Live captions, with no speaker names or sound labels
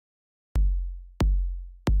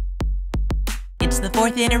It's the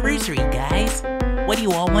 4th anniversary, guys. What do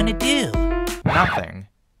you all want to do? Nothing.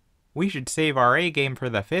 We should save our A game for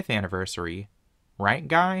the 5th anniversary. Right,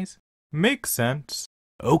 guys? Makes sense.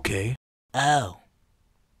 Okay. Oh.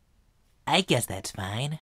 I guess that's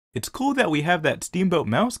fine. It's cool that we have that Steamboat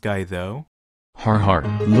Mouse guy, though. Har har,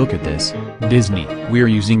 look at this. Disney, we're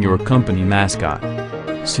using your company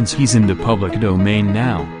mascot. Since he's in the public domain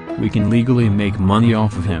now, we can legally make money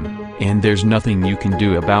off of him, and there's nothing you can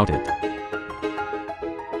do about it.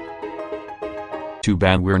 Too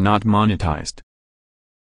bad we're not monetized.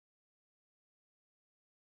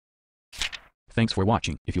 Thanks for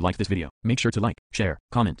watching. If you liked this video, make sure to like, share,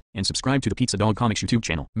 comment, and subscribe to the Pizza Dog Comics YouTube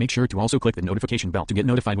channel. Make sure to also click the notification bell to get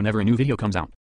notified whenever a new video comes out.